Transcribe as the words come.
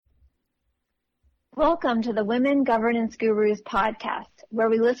Welcome to the Women Governance Gurus podcast, where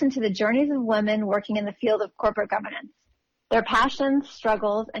we listen to the journeys of women working in the field of corporate governance, their passions,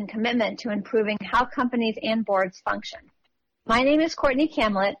 struggles, and commitment to improving how companies and boards function. My name is Courtney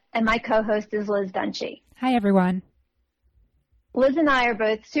Camlett, and my co-host is Liz Dunshee. Hi, everyone. Liz and I are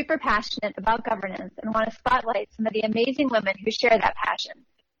both super passionate about governance and want to spotlight some of the amazing women who share that passion.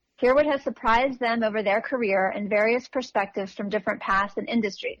 Hear what has surprised them over their career and various perspectives from different paths and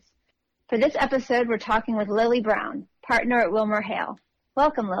industries. For this episode, we're talking with Lily Brown, partner at WilmerHale.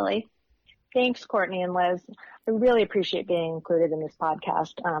 Welcome, Lily. Thanks, Courtney and Liz. I really appreciate being included in this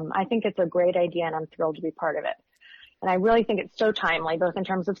podcast. I think it's a great idea, and I'm thrilled to be part of it. And I really think it's so timely, both in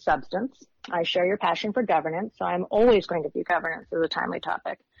terms of substance. I share your passion for governance, so I'm always going to view governance as a timely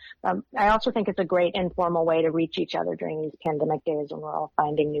topic. I also think it's a great informal way to reach each other during these pandemic days when we're all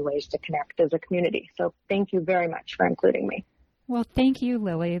finding new ways to connect as a community. So thank you very much for including me. Well, thank you,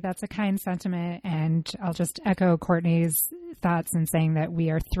 Lily. That's a kind sentiment, and I'll just echo Courtney's thoughts in saying that we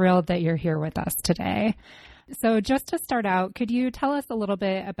are thrilled that you're here with us today. So just to start out, could you tell us a little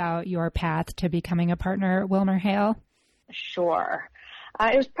bit about your path to becoming a partner at WilmerHale? Sure.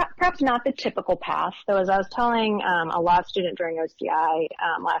 It was perhaps not the typical path, though as I was telling a law student during OCI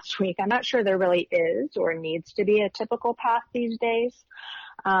last week, I'm not sure there really is or needs to be a typical path these days.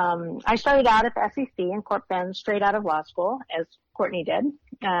 I started out at the SEC in Corp Fin straight out of law school, as Courtney did.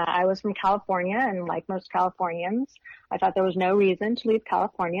 I was from California, and like most Californians, I thought there was no reason to leave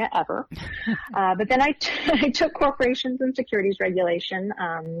California ever. But then I took corporations and securities regulation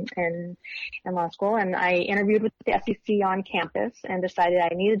in law school, and I interviewed with the SEC on campus and decided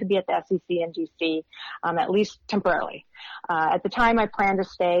I needed to be at the SEC in DC at least temporarily. At the time, I planned to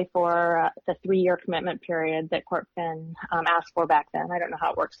stay for the 3-year commitment period that Corp Fin asked for back then. I don't know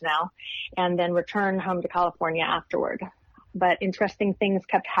how it works now. And then return home to California afterward. But interesting things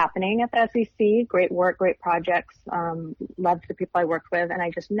kept happening at the SEC. Great work, great projects. Loved the people I worked with, and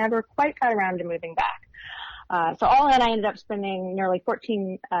I just never quite got around to moving back. So all in, I ended up spending nearly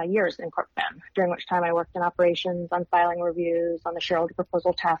 14 years in Corp Fin, during which time I worked in operations, on filing reviews, on the shareholder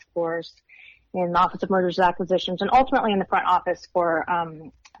proposal task force, in the Office of Mergers and Acquisitions, and ultimately in the front office for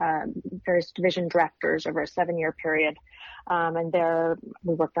various division directors over a 7-year period. And there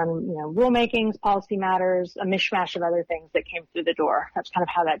we worked on, rulemakings, policy matters, a mishmash of other things that came through the door. That's kind of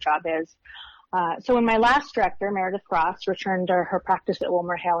how that job is. So when my last director, Meredith Ross, returned to her practice at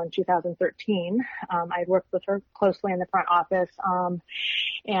WilmerHale in 2013, I worked with her closely in the front office,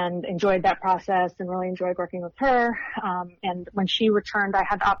 and enjoyed that process and really enjoyed working with her. And when she returned, I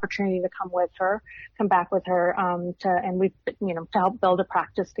had the opportunity to come back with her, to help build a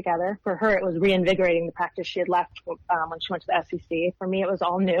practice together. For her, it was reinvigorating the practice she had left, when she went to the SEC. For me, it was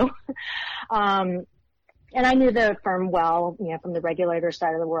all new. And I knew the firm well, from the regulator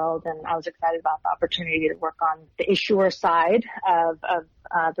side of the world, and I was excited about the opportunity to work on the issuer side of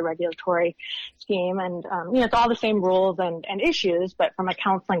the regulatory scheme. And, it's all the same rules and issues, but from a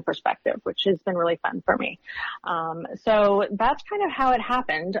counseling perspective, which has been really fun for me. So that's kind of how it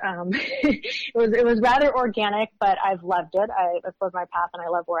happened. It was rather organic, but I've loved it. It was my path, and I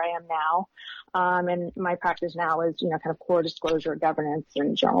love where I am now. And my practice now is, kind of core disclosure, governance,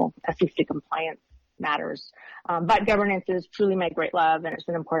 and general SEC compliance matters. But governance is truly my great love, and it's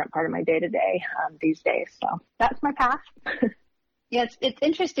an important part of my day-to-day these days. So that's my path. Yeah, it's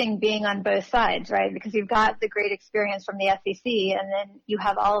interesting being on both sides, right? Because you've got the great experience from the SEC, and then you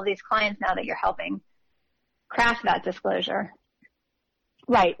have all of these clients now that you're helping craft that disclosure.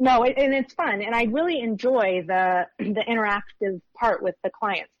 Right. No, and it's fun. And I really enjoy the interactive part with the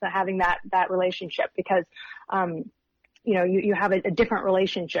clients, having that relationship, because you have a different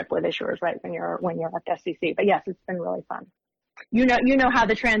relationship with issuers, right, when you're at the SEC. But yes, it's been really fun. You know how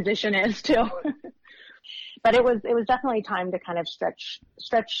the transition is too. But it was definitely time to kind of stretch,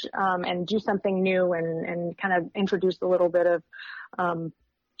 and do something new, and kind of introduce a little bit of, a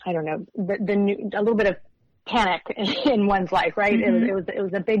little bit of panic in one's life, right? Mm-hmm. It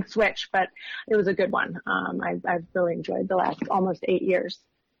was a big switch, but it was a good one. I've really enjoyed the last almost 8 years.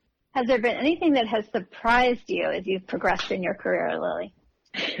 Has there been anything that has surprised you as you've progressed in your career, Lily?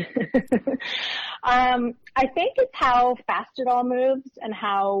 I think it's how fast it all moves, and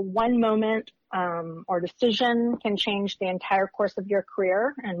how one moment or decision can change the entire course of your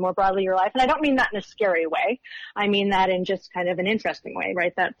career and more broadly your life. And I don't mean that in a scary way. I mean that in just kind of an interesting way,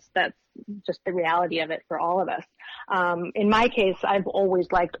 right? That's just the reality of it for all of us. In my case, I've always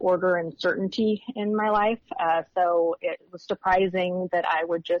liked order and certainty in my life. So it was surprising that I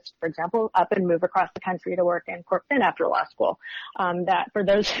would just, for example, up and move across the country to work in Corp Fin after law school. That for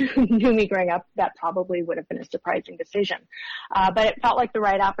those who knew me growing up, that that probably would have been a surprising decision. But it felt like the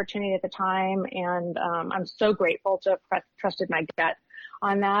right opportunity at the time. And I'm so grateful to have trusted my gut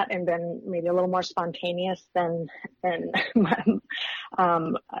on that and been maybe a little more spontaneous than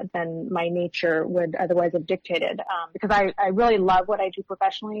my nature would otherwise have dictated. Because I really love what I do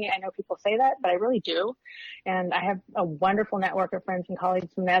professionally. I know people say that, but I really do. And I have a wonderful network of friends and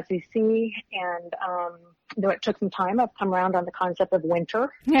colleagues from the SEC. And though it took some time, I've come around on the concept of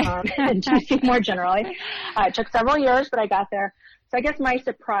winter and DC more generally. It took several years, but I got there. So I guess my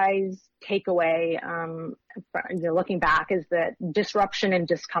surprise takeaway, looking back, is that disruption and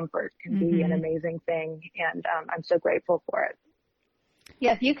discomfort can be an amazing thing, and I'm so grateful for it.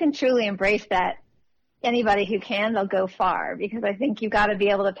 Yeah, if you can truly embrace that, anybody who can, they'll go far, because I think you've got to be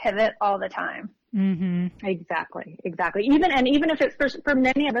able to pivot all the time. Mm-hmm. Exactly. Even if it's for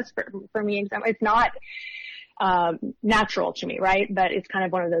many of us, for me, it's not natural to me, right? But it's kind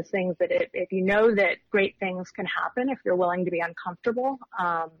of one of those things that if you know that great things can happen, if you're willing to be uncomfortable,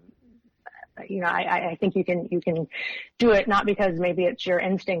 I think you can do it, not because maybe it's your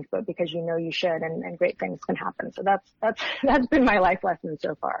instinct, but because you know you should, and great things can happen. So that's been my life lesson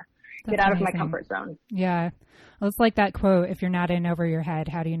so far. That's Get out amazing. of my comfort zone. Yeah. Well, it's like that quote, if you're not in over your head,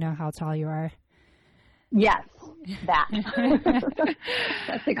 how do you know how tall you are? Yes, that.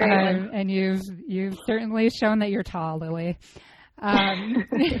 That's a great one. And you've certainly shown that you're tall, Lily.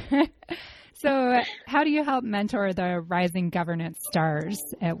 So how do you help mentor the rising governance stars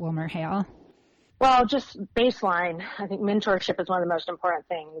at WilmerHale? Well, just baseline, I think mentorship is one of the most important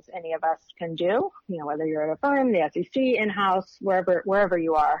things any of us can do, whether you're at a firm, the SEC, in-house, wherever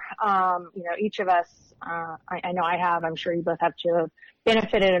you are. Each of us, I know I have, I'm sure you both have too, have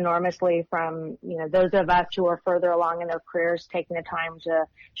benefited enormously from, those of us who are further along in their careers taking the time to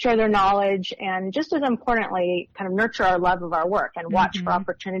share their knowledge and, just as importantly, kind of nurture our love of our work and watch for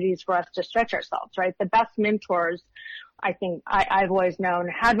opportunities for us to stretch ourselves, right? The best mentors, I think I've always known,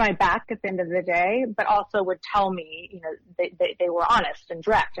 had my back at the end of the day, but also would tell me, they were honest and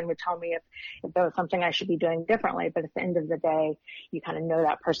direct and would tell me if there was something I should be doing differently. But at the end of the day, you kind of know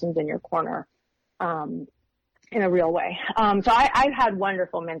that person's in your corner, in a real way. So I've had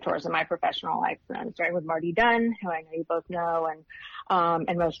wonderful mentors in my professional life, starting with Marty Dunn, who I know you both know,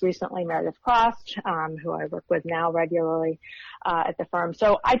 and most recently Meredith Cross, who I work with now regularly at the firm.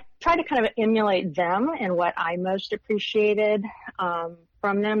 So I try to kind of emulate them and what I most appreciated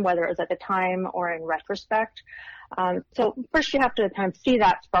from them, whether it was at the time or in retrospect. So first you have to kind of see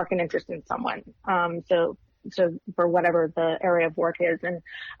that spark an interest in someone. So for whatever the area of work is. And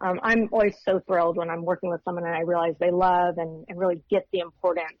I'm always so thrilled when I'm working with someone and I realize they love and really get the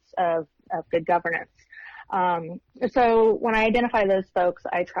importance of good governance. So when I identify those folks,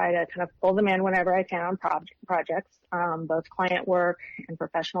 I try to kind of pull them in whenever I can on projects, both client work and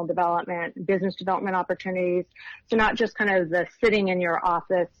professional development, business development opportunities. So not just kind of the sitting in your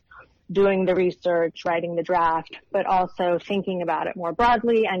office doing the research, writing the draft, but also thinking about it more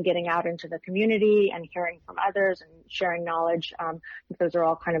broadly and getting out into the community and hearing from others and sharing knowledge. Those are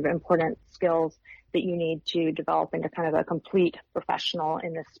all kind of important skills that you need to develop into kind of a complete professional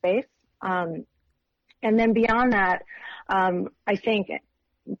in this space. And then beyond that, I think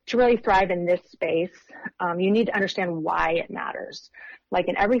to really thrive in this space, you need to understand why it matters. Like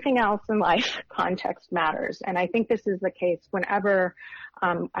in everything else in life, context matters. And I think this is the case whenever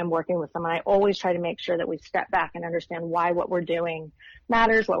I'm working with someone. I always try to make sure that we step back and understand why what we're doing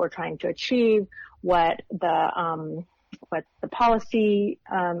matters, what we're trying to achieve, what the policy,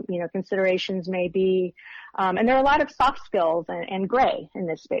 considerations may be. And there are a lot of soft skills and gray in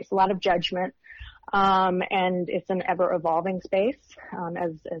this space, a lot of judgment. And it's an ever evolving space,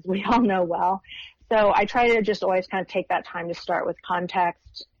 as we all know well. So I try to just always kind of take that time to start with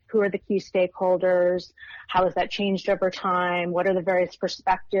context. Who are the key stakeholders? How has that changed over time? What are the various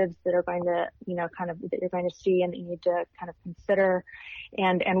perspectives that are going to, that you're going to see and that you need to kind of consider?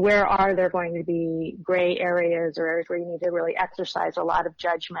 And where are there going to be gray areas or areas where you need to really exercise a lot of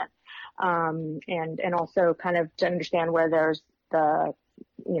judgment? And also kind of to understand where there's the,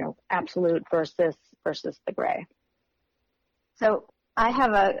 absolute versus the gray. So I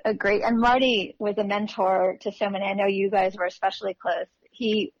have a great, and Marty was a mentor to so many. I know you guys were especially close.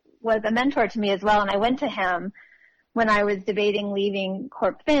 He was a mentor to me as well, and I went to him when I was debating leaving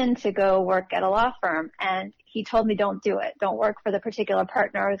CorpFin to go work at a law firm, and he told me, don't do it. Don't work for the particular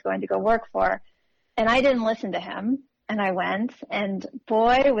partner I was going to go work for. And I didn't listen to him, and I went, and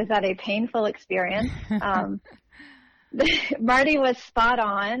boy, was that a painful experience. Marty was spot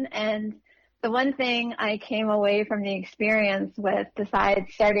on, and the one thing I came away from the experience with,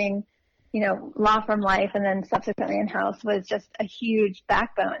 besides starting law firm life and then subsequently in-house was just a huge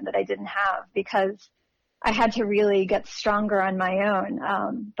backbone that I didn't have because I had to really get stronger on my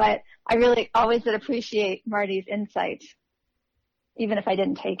own. But I really always did appreciate Marty's insight, even if I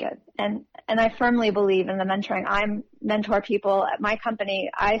didn't take it. And I firmly believe in the mentoring. I mentor people at my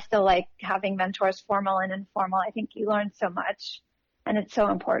company. I still like having mentors, formal and informal. I think you learn so much, and it's so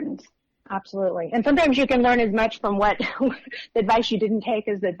important. Absolutely. And sometimes you can learn as much from what the advice you didn't take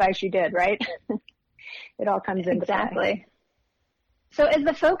as the advice you did, right? It all comes into Exactly. play. So as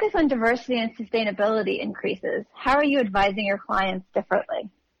the focus on diversity and sustainability increases, how are you advising your clients differently?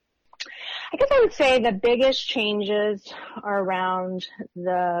 I guess I would say the biggest changes are around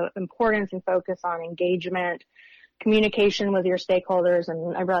the importance and focus on engagement, communication with your stakeholders,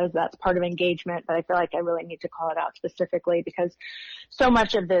 and I realize that's part of engagement, but I feel like I really need to call it out specifically because so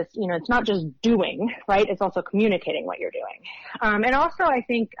much of this, it's not just doing, right? It's also communicating what you're doing. And also I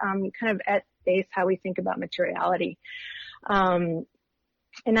think kind of at base how we think about materiality.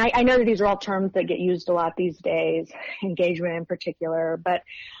 And I know that these are all terms that get used a lot these days, engagement in particular, but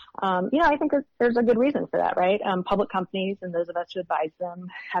I think there's a good reason for that, right? Public companies and those of us who advise them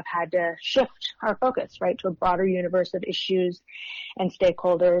have had to shift our focus, right, to a broader universe of issues and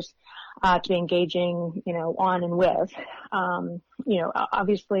stakeholders to be engaging, on and with.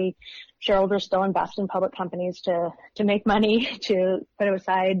 Obviously, shareholders still invest in public companies to make money, to put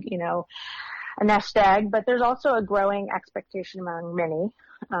aside, a nest egg, but there's also a growing expectation among many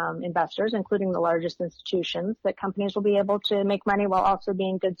investors, including the largest institutions, that companies will be able to make money while also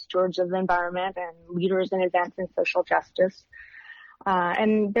being good stewards of the environment and leaders in advancing social justice.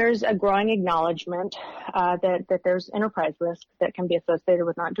 And there's a growing acknowledgement that there's enterprise risk that can be associated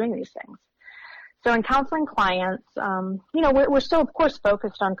with not doing these things. So in counseling clients, we're still, of course,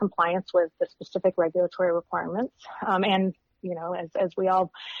 focused on compliance with the specific regulatory requirements. And as we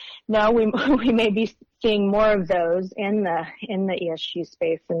all know, we may be seeing more of those in the ESG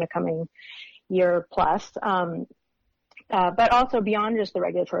space in the coming year plus. But also beyond just the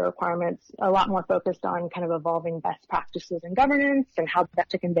regulatory requirements, a lot more focused on kind of evolving best practices and governance and how best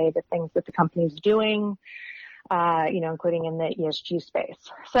to convey the things that the company's doing, including in the ESG space.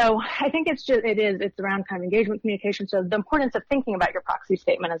 So I think it's around kind of engagement communication. So the importance of thinking about your proxy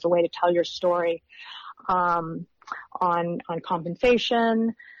statement as a way to tell your story, on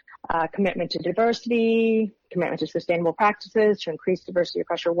compensation, commitment to diversity, commitment to sustainable practices to increase diversity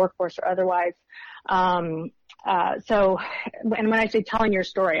across your workforce or otherwise. And when I say telling your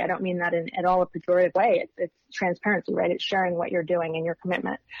story, I don't mean that in at all a pejorative way. It's transparency, right? It's sharing what you're doing and your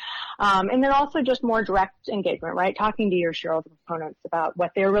commitment. And then also just more direct engagement, right? Talking to your shareholder proponents about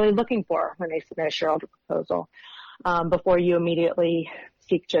what they're really looking for when they submit a shareholder proposal, before you immediately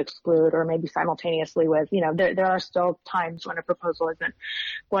seek to exclude or maybe simultaneously with, there are still times when a proposal isn't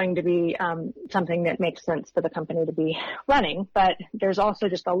going to be something that makes sense for the company to be running, but there's also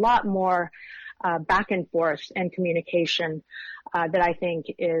just a lot more back and forth and communication that I think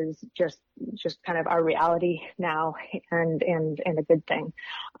is just kind of our reality now and a good thing.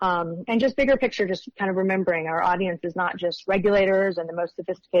 And just bigger picture, just kind of remembering our audience is not just regulators and the most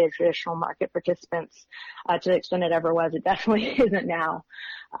sophisticated traditional market participants to the extent it ever was. It definitely isn't now.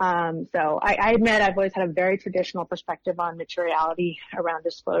 So I admit I've always had a very traditional perspective on materiality around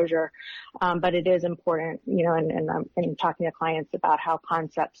disclosure, but it is important, and talking to clients about how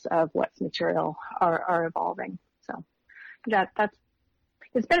concepts of what's material are evolving. So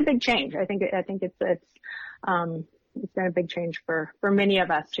it's been a big change. I think it's been a big change for many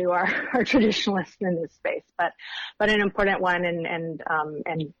of us who are traditionalists in this space, but an important one, and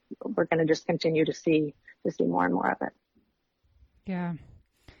we're going to just continue to see more and more of it. Yeah.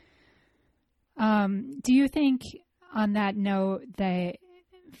 Do you think, on that note, that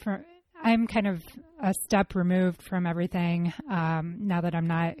I'm kind of a step removed from everything now that I'm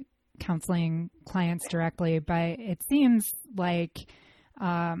not counseling clients directly, but it seems like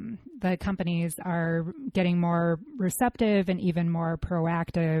the companies are getting more receptive and even more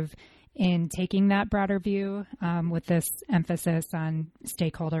proactive in taking that broader view with this emphasis on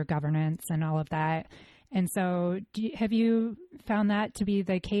stakeholder governance and all of that. And so have you found that to be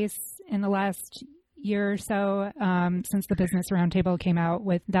the case in the last year or so since the Business Roundtable came out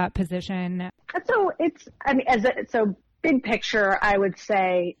with that position? So big picture, I would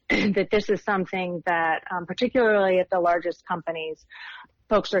say that this is something that particularly at the largest companies,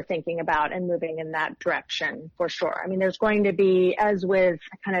 folks are thinking about and moving in that direction for sure. I mean, there's going to be, as with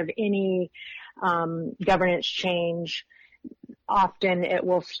kind of any governance change, often it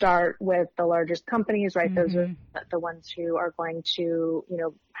will start with the largest companies, right? Mm-hmm. Those are the ones who are going to,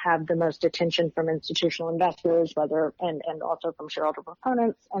 have the most attention from institutional investors, and also from shareholder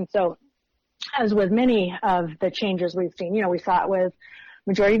proponents. And so as with many of the changes we've seen, we saw it with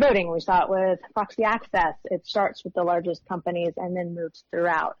majority voting. We saw it with proxy access. It starts with the largest companies and then moves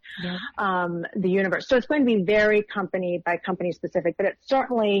throughout the universe. So it's going to be very company by company specific, but it's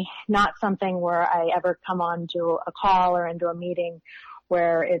certainly not something where I ever come on to a call or into a meeting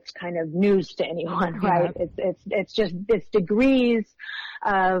where it's kind of news to anyone, right? It's degrees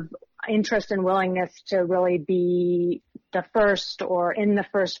of interest and willingness to really be the first or in the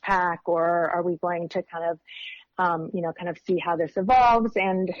first pack, or are we going to kind of see how this evolves,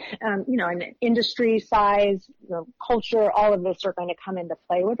 and, an industry size, culture, all of this are going to come into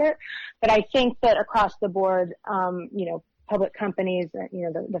play with it. But I think that across the board, public companies,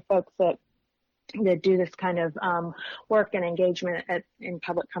 the folks that do this kind of work and engagement in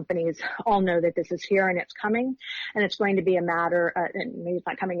public companies all know that this is here and it's coming, and it's going to be a matter, and maybe it's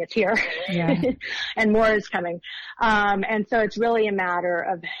not coming, it's here, and more is coming. And so it's really a matter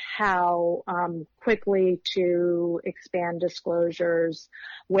of how quickly to expand disclosures,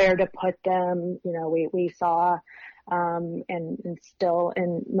 where to put them. We saw and still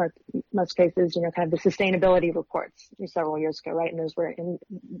in most cases, kind of the sustainability reports several years ago, right? And those were in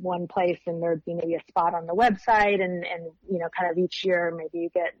one place, and there'd be maybe a spot on the website, and kind of each year maybe you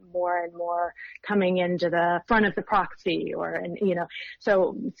get more and more coming into the front of the proxy,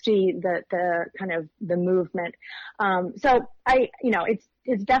 so see the kind of the movement. So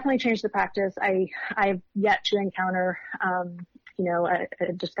it's definitely changed the practice. I've yet to encounter,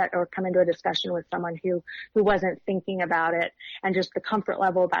 or come into a discussion with someone who wasn't thinking about it, and just the comfort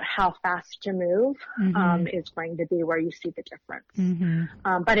level about how fast to move, is going to be where you see the difference.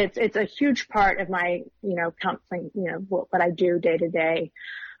 But it's a huge part of my, counseling, what I do day to day.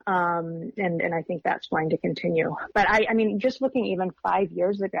 And I think that's going to continue. But I mean, just looking even 5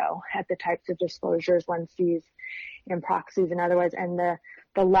 years ago at the types of disclosures one sees in proxies and otherwise, and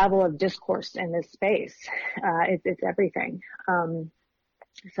the level of discourse in this space, it's everything.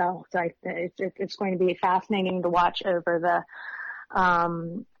 So it's going to be fascinating to watch over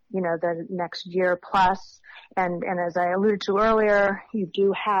the next year plus. And as I alluded to earlier, you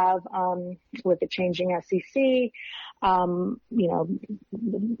do have, with the changing SEC,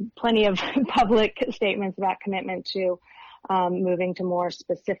 plenty of public statements about commitment to moving to more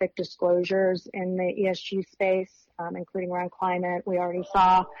specific disclosures in the ESG space, including around climate. We already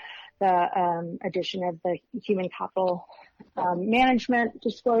saw the addition of the human capital management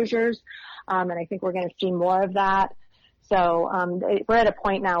disclosures, and I think we're going to see more of that. So we're at a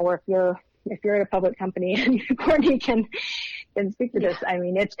point now where if you're at a public company, and Courtney can speak to this, I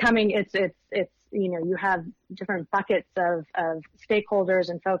mean, it's coming. It's you have different buckets of stakeholders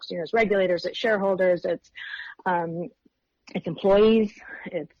and folks. It's regulators, it's shareholders, it's employees,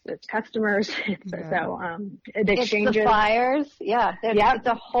 it's customers, the exchanges, it's suppliers. It's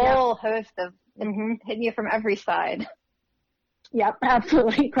a whole host of hitting you from every side. Yep,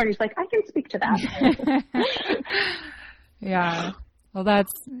 absolutely. Courtney's like, I can speak to that. Yeah. Well,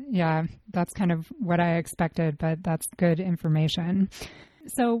 that's kind of what I expected, but that's good information.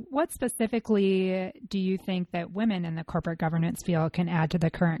 So what specifically do you think that women in the corporate governance field can add to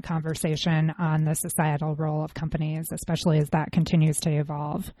the current conversation on the societal role of companies, especially as that continues to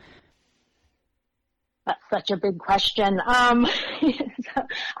evolve? That's such a big question. So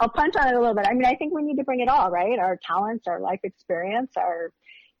I'll punch on it a little bit. I mean, I think we need to bring it all, right? Our talents, our life experience, our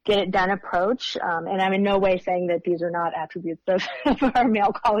get it done approach. And I'm in no way saying that these are not attributes of our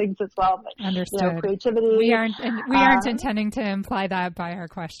male colleagues as well. But, understood. Creativity. We aren't intending to imply that by our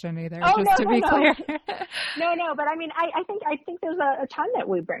question either, to be clear. No. But I mean, I think there's a ton that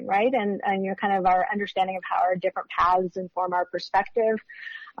we bring, right? And kind of our understanding of how our different paths inform our perspective.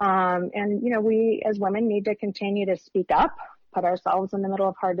 And we as women need to continue to speak up, put ourselves in the middle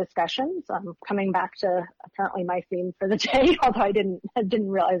of hard discussions. Coming back to apparently my theme for the day, although I didn't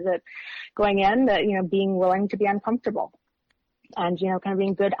realize it going in, that, being willing to be uncomfortable and, kind of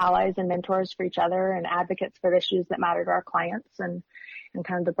being good allies and mentors for each other and advocates for issues that matter to our clients and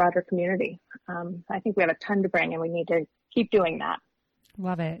kind of the broader community. I think we have a ton to bring, and we need to keep doing that.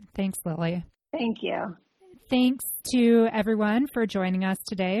 Love it. Thanks, Lily. Thank you. Thanks to everyone for joining us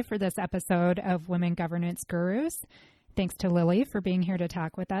today for this episode of Women Governance Gurus. Thanks to Lily for being here to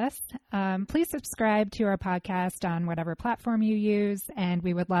talk with us. Please subscribe to our podcast on whatever platform you use, and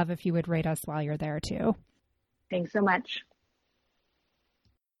we would love if you would rate us while you're there too. Thanks so much.